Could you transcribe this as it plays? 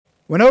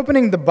When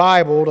opening the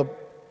Bible to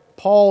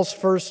Paul's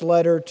first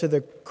letter to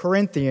the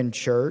Corinthian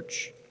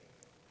church,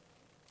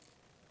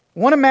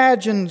 one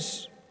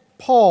imagines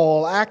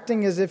Paul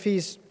acting as if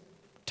he's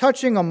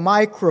touching a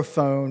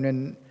microphone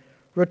and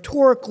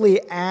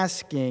rhetorically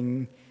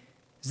asking,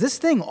 "Is this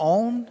thing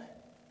on?"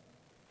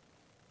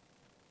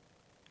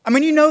 I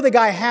mean, you know the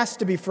guy has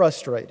to be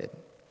frustrated.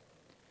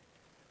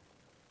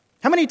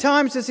 How many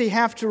times does he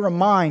have to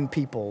remind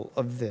people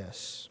of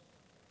this?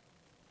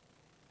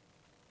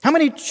 How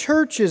many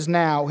churches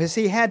now has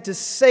he had to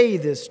say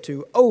this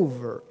to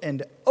over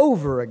and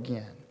over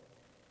again?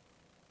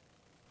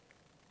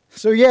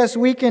 So yes,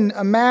 we can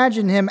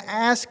imagine him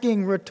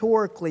asking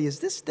rhetorically, "Is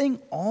this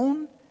thing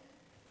on?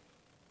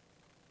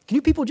 Can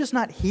you people just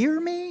not hear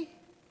me?"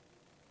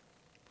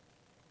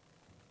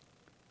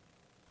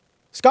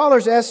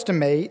 Scholars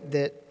estimate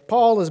that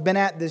Paul has been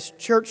at this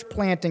church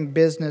planting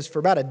business for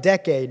about a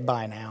decade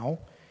by now.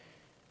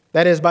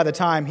 That is, by the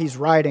time he's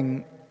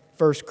writing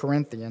 1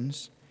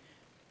 Corinthians.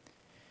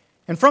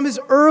 And from his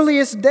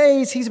earliest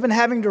days, he's been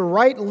having to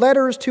write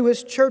letters to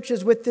his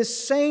churches with this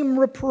same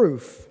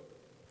reproof.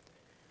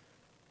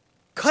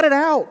 Cut it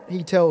out,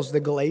 he tells the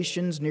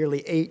Galatians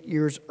nearly 8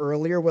 years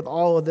earlier, with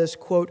all of this,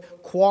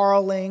 quote,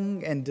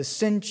 quarreling and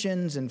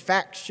dissensions and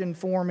faction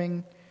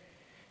forming.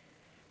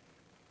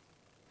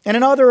 And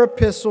in other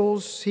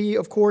epistles, he,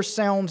 of course,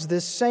 sounds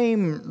this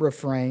same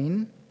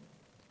refrain.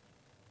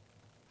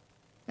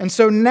 And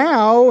so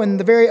now, in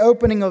the very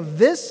opening of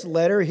this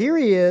letter, here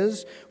he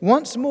is,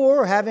 once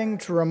more having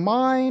to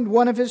remind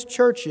one of his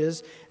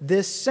churches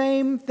this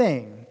same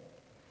thing.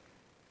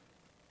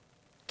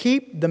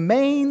 Keep the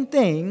main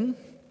thing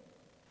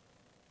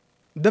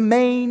the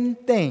main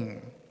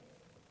thing.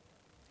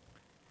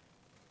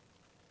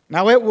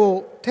 Now, it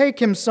will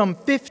take him some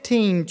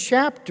 15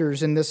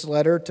 chapters in this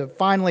letter to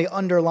finally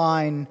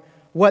underline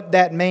what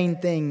that main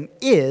thing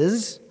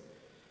is.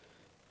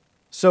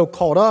 So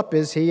caught up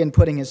is he in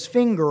putting his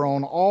finger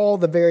on all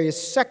the various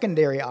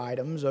secondary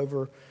items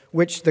over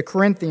which the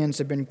Corinthians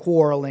have been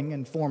quarreling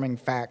and forming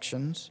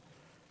factions.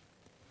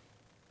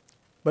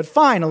 But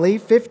finally,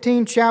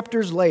 15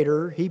 chapters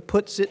later, he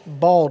puts it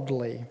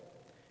baldly.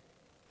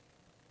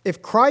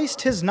 If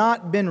Christ has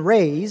not been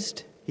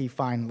raised, he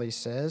finally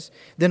says,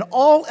 then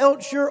all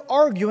else you're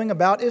arguing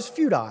about is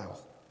futile.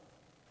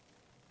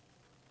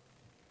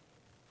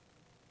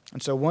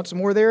 And so once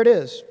more, there it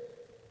is.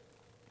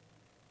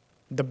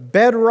 The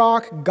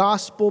bedrock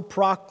gospel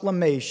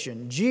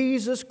proclamation.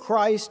 Jesus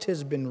Christ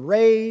has been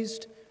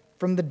raised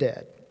from the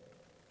dead.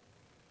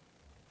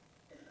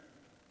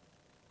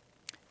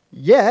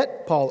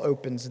 Yet, Paul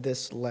opens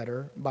this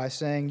letter by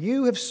saying,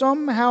 you have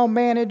somehow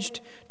managed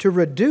to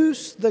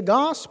reduce the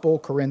gospel,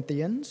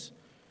 Corinthians,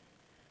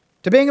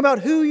 to being about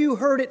who you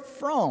heard it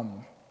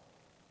from.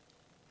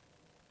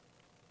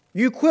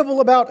 You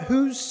quibble about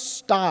whose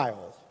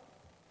style,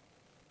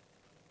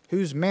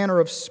 whose manner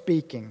of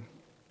speaking,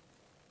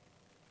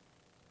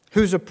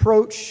 whose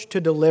approach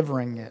to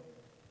delivering it,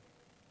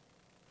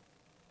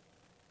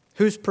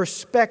 whose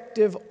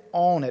perspective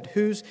on it,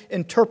 whose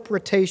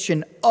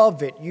interpretation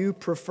of it you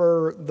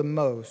prefer the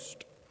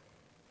most.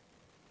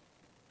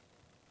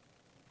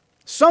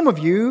 Some of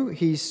you,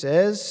 he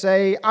says,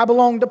 say, I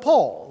belong to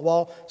Paul,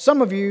 while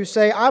some of you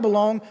say, I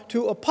belong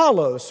to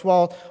Apollos,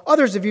 while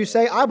others of you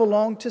say, I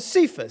belong to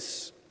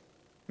Cephas,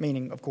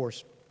 meaning, of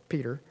course,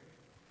 Peter.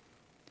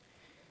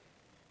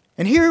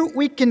 And here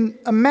we can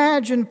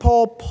imagine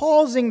Paul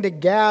pausing to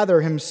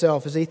gather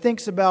himself as he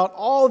thinks about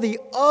all the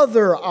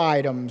other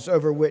items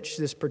over which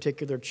this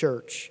particular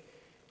church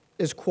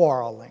is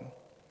quarreling.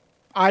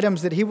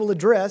 Items that he will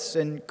address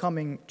in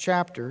coming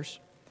chapters.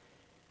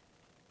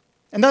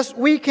 And thus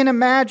we can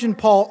imagine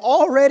Paul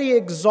already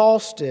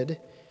exhausted,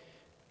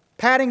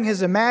 patting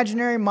his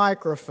imaginary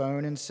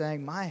microphone and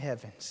saying, my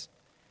heavens,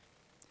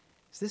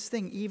 is this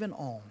thing even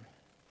on?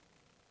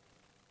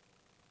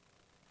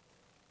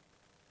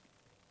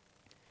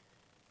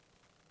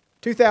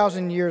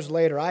 2,000 years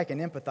later, I can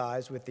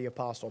empathize with the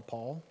Apostle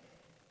Paul.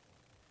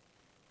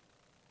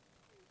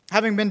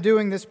 Having been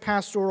doing this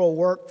pastoral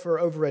work for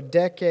over a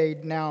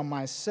decade now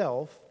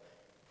myself,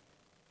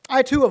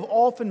 I too have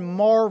often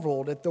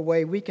marveled at the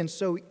way we can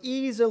so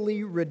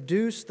easily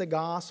reduce the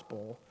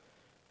gospel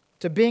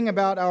to being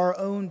about our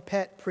own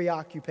pet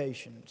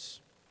preoccupations,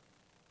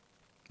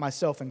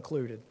 myself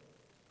included.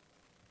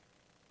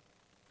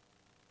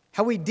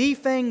 How we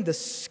defang the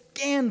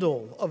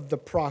scandal of the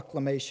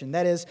proclamation,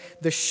 that is,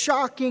 the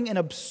shocking and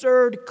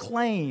absurd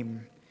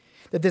claim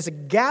that this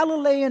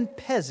Galilean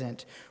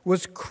peasant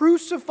was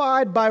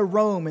crucified by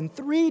Rome and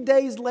 3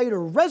 days later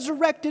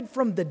resurrected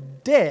from the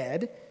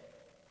dead.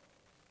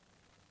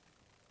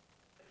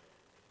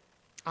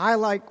 I,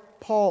 like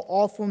Paul,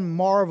 often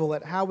marvel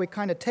at how we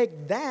kind of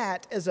take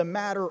that as a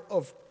matter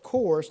of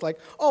course, like,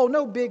 oh,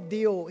 no big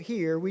deal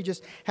here. We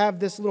just have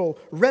this little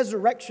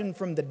resurrection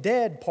from the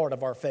dead part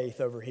of our faith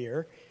over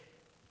here,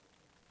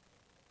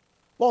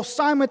 while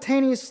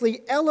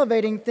simultaneously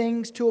elevating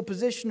things to a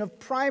position of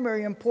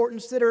primary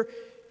importance that are,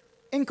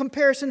 in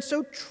comparison,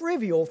 so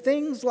trivial.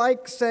 Things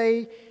like,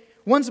 say,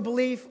 one's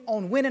belief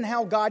on when and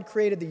how God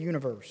created the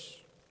universe,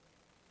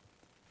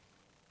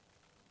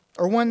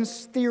 or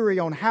one's theory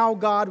on how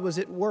God was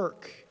at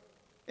work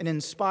in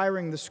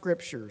inspiring the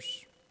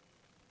Scriptures,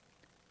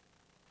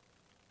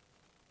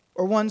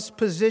 or one's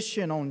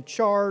position on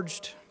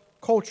charged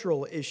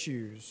cultural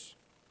issues,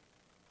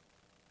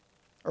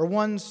 or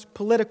one's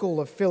political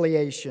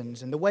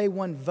affiliations and the way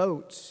one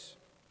votes.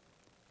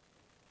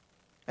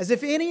 As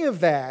if any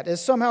of that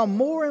is somehow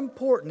more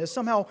important, is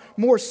somehow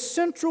more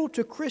central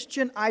to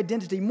Christian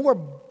identity, more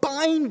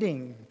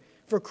binding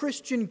for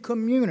Christian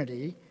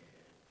community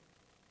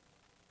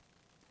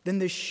than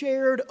the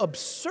shared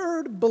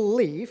absurd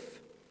belief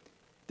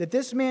that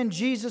this man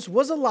Jesus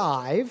was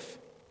alive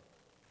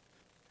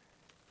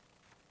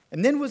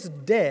and then was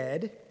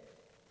dead,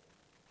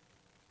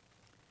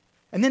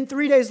 and then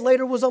 3 days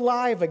later was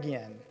alive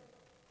again.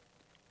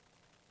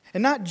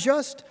 And not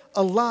just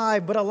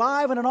alive, but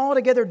alive in an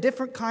altogether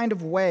different kind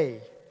of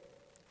way.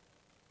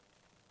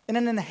 In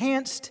an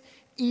enhanced,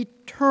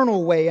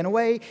 eternal way, in a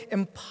way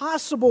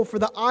impossible for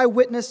the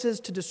eyewitnesses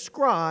to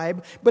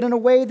describe, but in a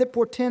way that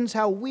portends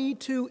how we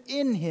too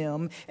in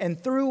Him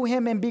and through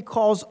Him and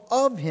because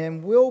of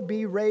Him will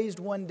be raised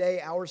one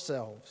day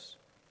ourselves.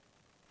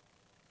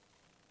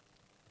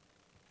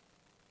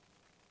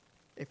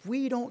 If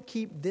we don't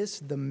keep this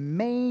the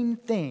main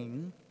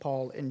thing,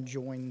 Paul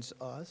enjoins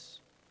us,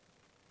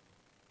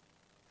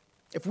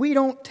 if we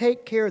don't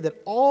take care that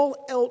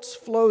all else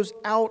flows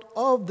out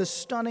of the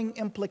stunning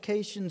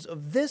implications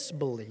of this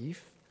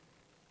belief,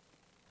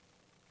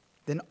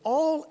 then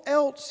all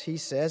else, he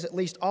says, at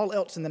least all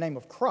else in the name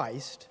of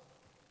Christ,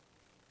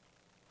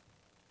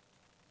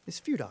 is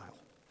futile.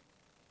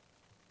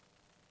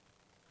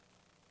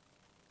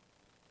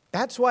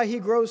 That's why he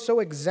grows so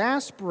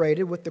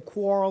exasperated with the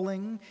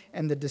quarreling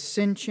and the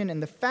dissension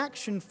and the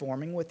faction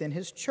forming within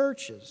his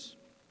churches.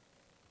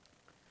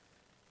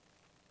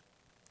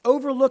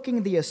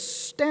 Overlooking the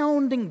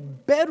astounding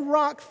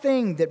bedrock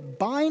thing that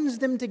binds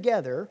them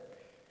together,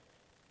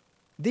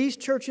 these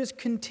churches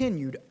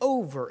continued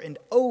over and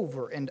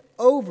over and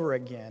over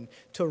again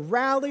to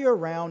rally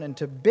around and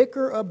to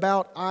bicker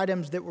about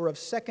items that were of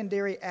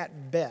secondary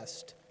at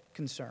best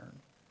concern.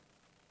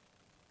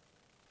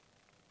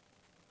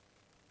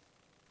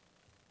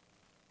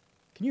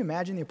 Can you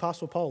imagine the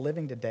Apostle Paul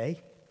living today?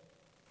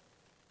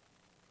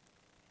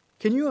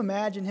 Can you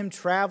imagine him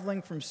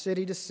traveling from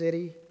city to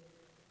city,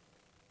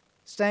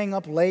 staying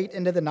up late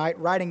into the night,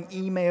 writing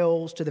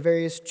emails to the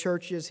various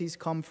churches he's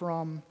come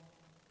from?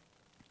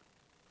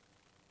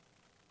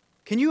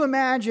 Can you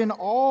imagine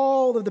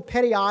all of the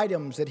petty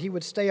items that he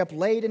would stay up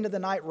late into the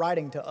night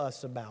writing to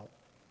us about?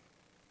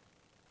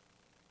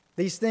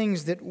 These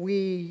things that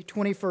we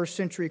 21st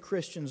century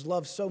Christians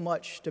love so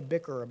much to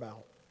bicker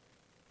about.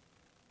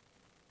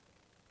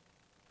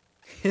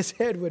 His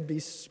head would be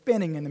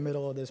spinning in the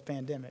middle of this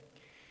pandemic.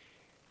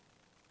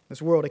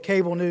 This world of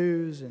cable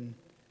news and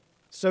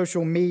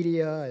social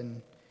media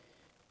and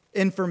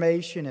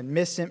information and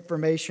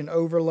misinformation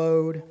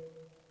overload.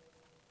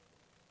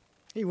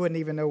 He wouldn't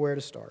even know where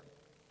to start.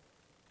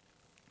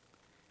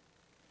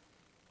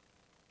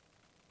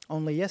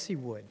 Only, yes, he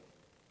would.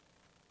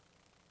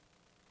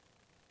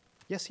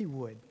 Yes, he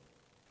would.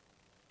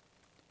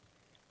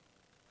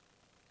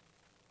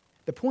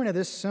 The point of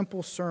this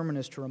simple sermon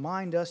is to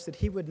remind us that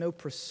he would know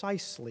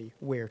precisely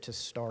where to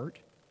start.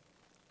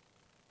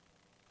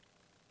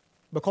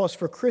 Because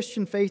for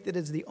Christian faith, it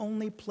is the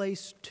only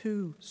place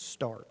to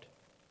start.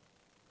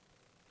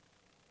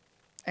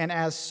 And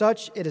as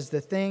such, it is the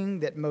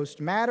thing that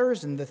most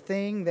matters and the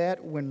thing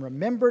that, when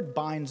remembered,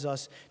 binds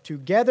us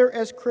together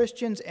as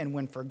Christians, and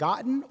when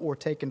forgotten or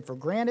taken for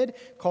granted,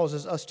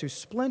 causes us to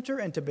splinter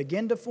and to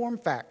begin to form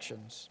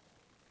factions.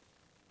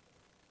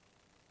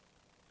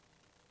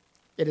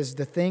 It is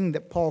the thing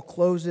that Paul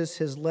closes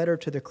his letter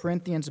to the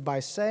Corinthians by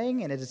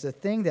saying, and it is the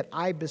thing that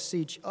I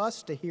beseech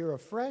us to hear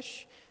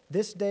afresh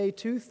this day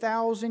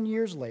 2,000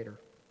 years later.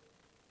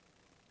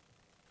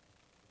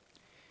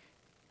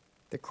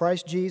 That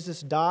Christ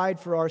Jesus died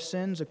for our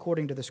sins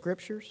according to the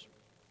Scriptures,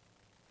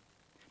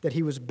 that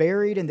he was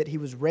buried and that he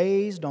was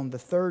raised on the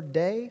third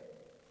day,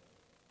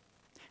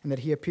 and that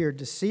he appeared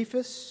to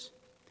Cephas,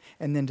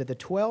 and then to the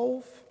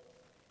 12,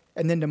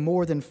 and then to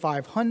more than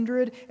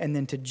 500, and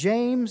then to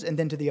James, and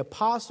then to the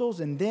apostles,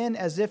 and then,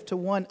 as if to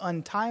one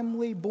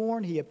untimely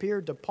born, he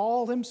appeared to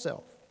Paul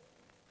himself.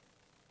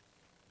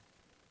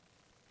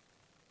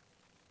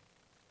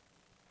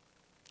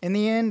 In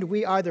the end,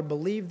 we either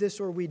believe this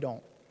or we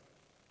don't.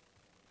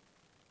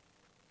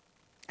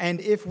 And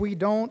if we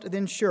don't,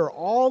 then sure,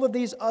 all of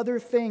these other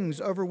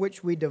things over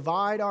which we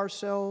divide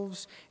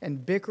ourselves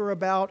and bicker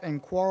about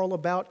and quarrel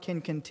about can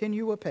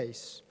continue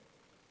apace.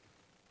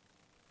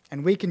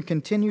 And we can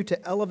continue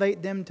to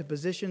elevate them to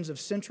positions of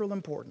central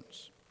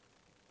importance.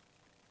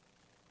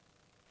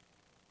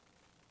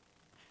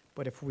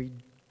 But if we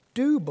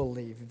do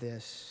believe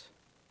this,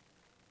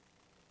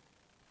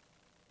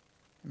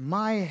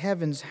 my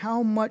heavens,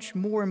 how much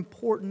more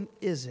important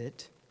is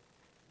it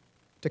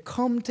to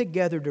come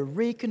together to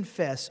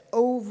reconfess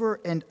over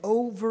and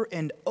over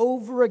and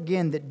over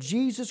again that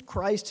Jesus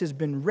Christ has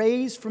been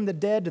raised from the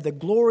dead to the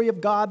glory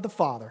of God the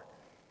Father.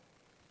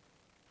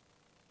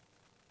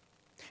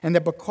 And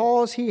that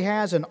because He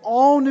has an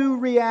all-new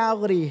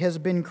reality has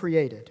been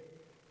created,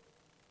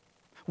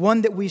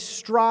 one that we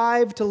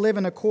strive to live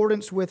in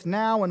accordance with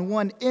now, and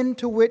one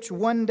into which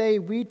one day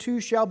we too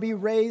shall be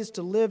raised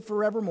to live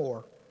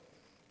forevermore.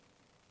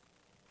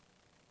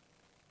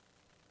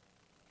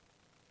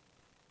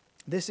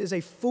 This is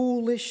a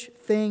foolish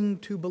thing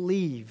to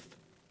believe,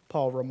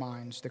 Paul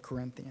reminds the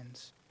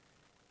Corinthians,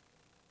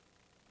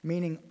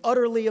 meaning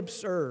utterly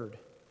absurd,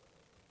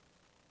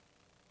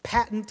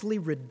 patently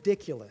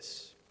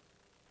ridiculous.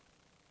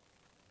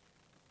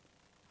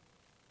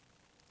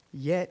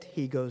 Yet,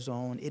 he goes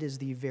on, it is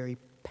the very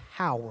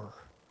power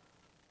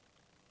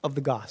of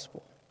the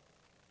gospel.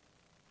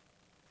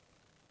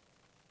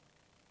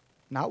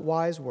 Not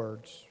wise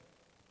words,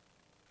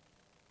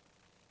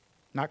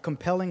 not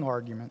compelling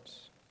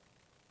arguments,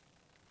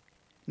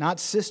 not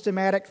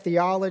systematic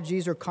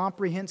theologies or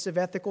comprehensive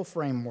ethical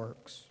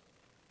frameworks,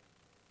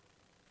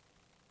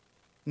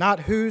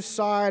 not whose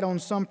side on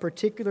some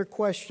particular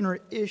question or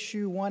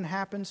issue one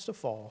happens to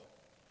fall.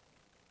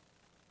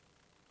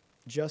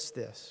 Just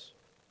this: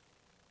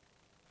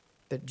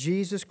 that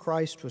Jesus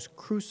Christ was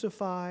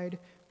crucified,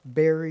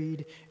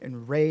 buried,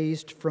 and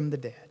raised from the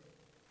dead.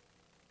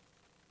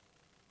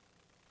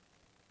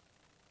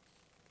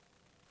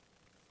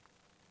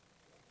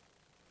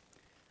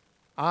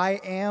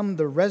 I am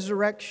the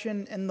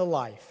resurrection and the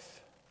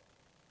life,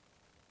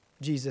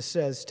 Jesus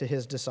says to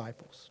His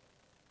disciples.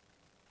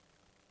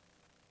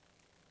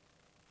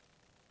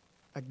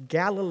 A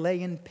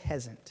Galilean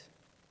peasant,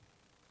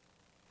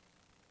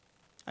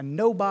 a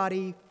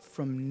nobody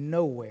from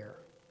nowhere,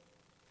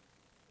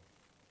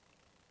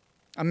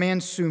 a man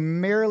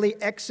summarily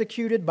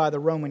executed by the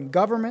Roman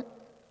government,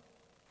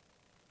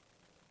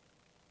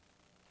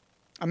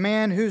 a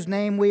man whose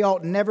name we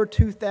ought never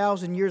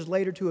 2,000 years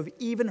later to have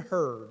even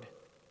heard.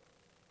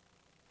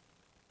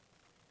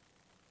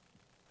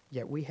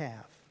 Yet we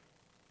have.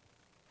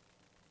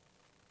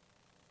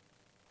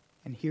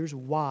 And here's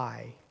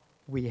why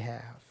we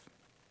have.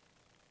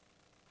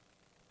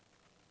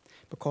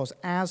 Because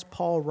as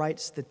Paul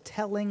writes, the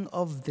telling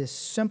of this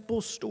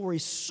simple story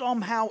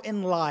somehow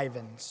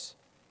enlivens.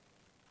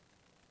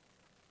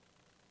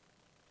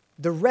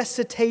 The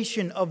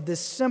recitation of this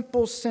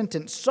simple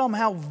sentence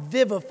somehow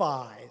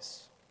vivifies.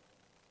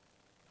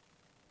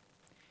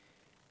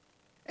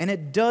 And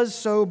it does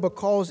so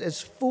because, as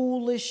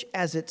foolish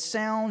as it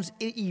sounds,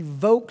 it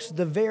evokes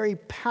the very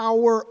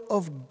power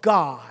of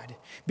God,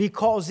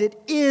 because it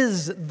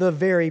is the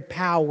very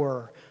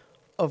power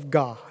of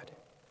God.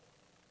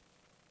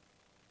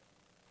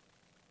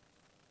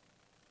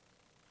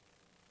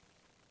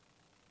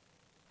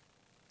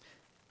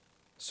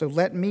 So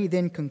let me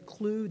then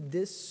conclude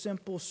this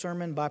simple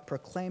sermon by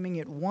proclaiming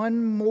it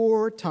one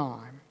more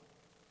time.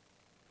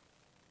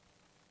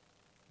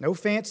 No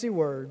fancy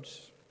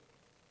words.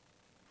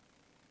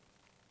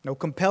 No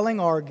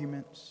compelling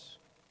arguments.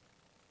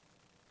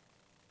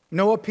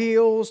 No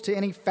appeals to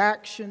any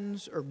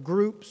factions or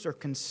groups or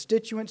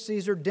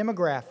constituencies or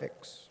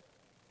demographics.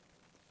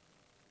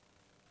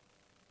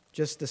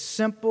 Just the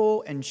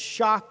simple and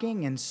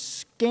shocking and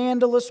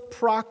scandalous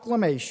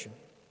proclamation.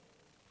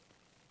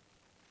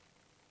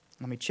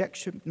 Let me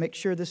make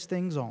sure this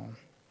thing's on.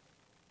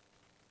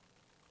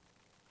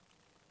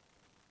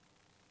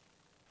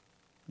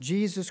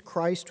 Jesus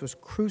Christ was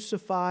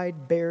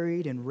crucified,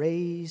 buried, and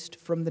raised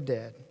from the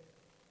dead.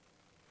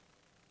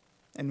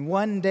 And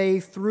one day,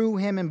 through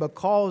Him and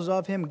because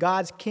of Him,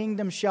 God's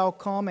kingdom shall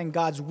come and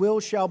God's will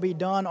shall be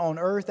done on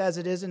earth as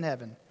it is in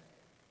heaven.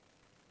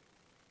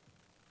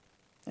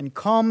 And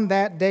come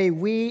that day,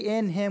 we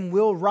in Him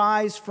will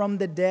rise from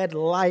the dead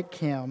like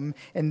Him,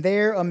 and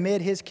there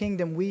amid His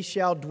kingdom we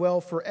shall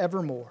dwell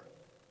forevermore.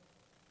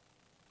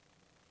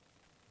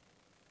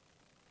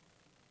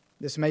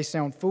 This may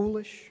sound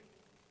foolish.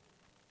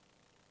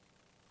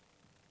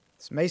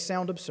 This may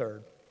sound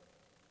absurd,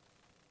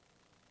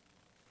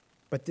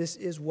 but this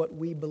is what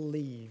we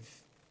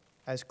believe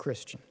as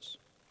Christians.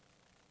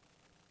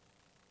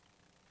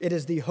 It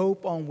is the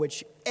hope on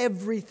which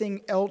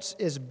everything else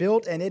is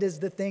built, and it is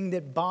the thing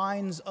that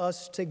binds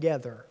us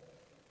together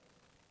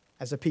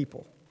as a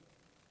people.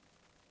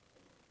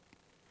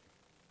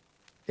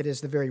 It is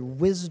the very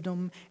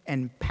wisdom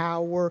and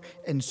power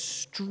and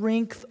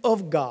strength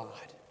of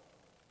God,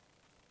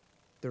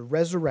 the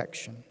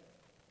resurrection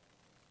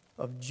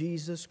of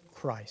Jesus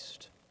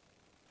Christ,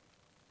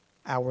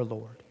 our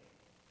Lord.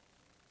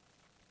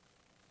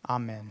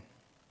 Amen.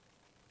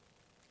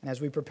 And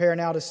as we prepare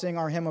now to sing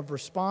our hymn of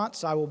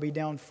response, I will be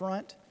down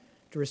front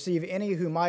to receive any who might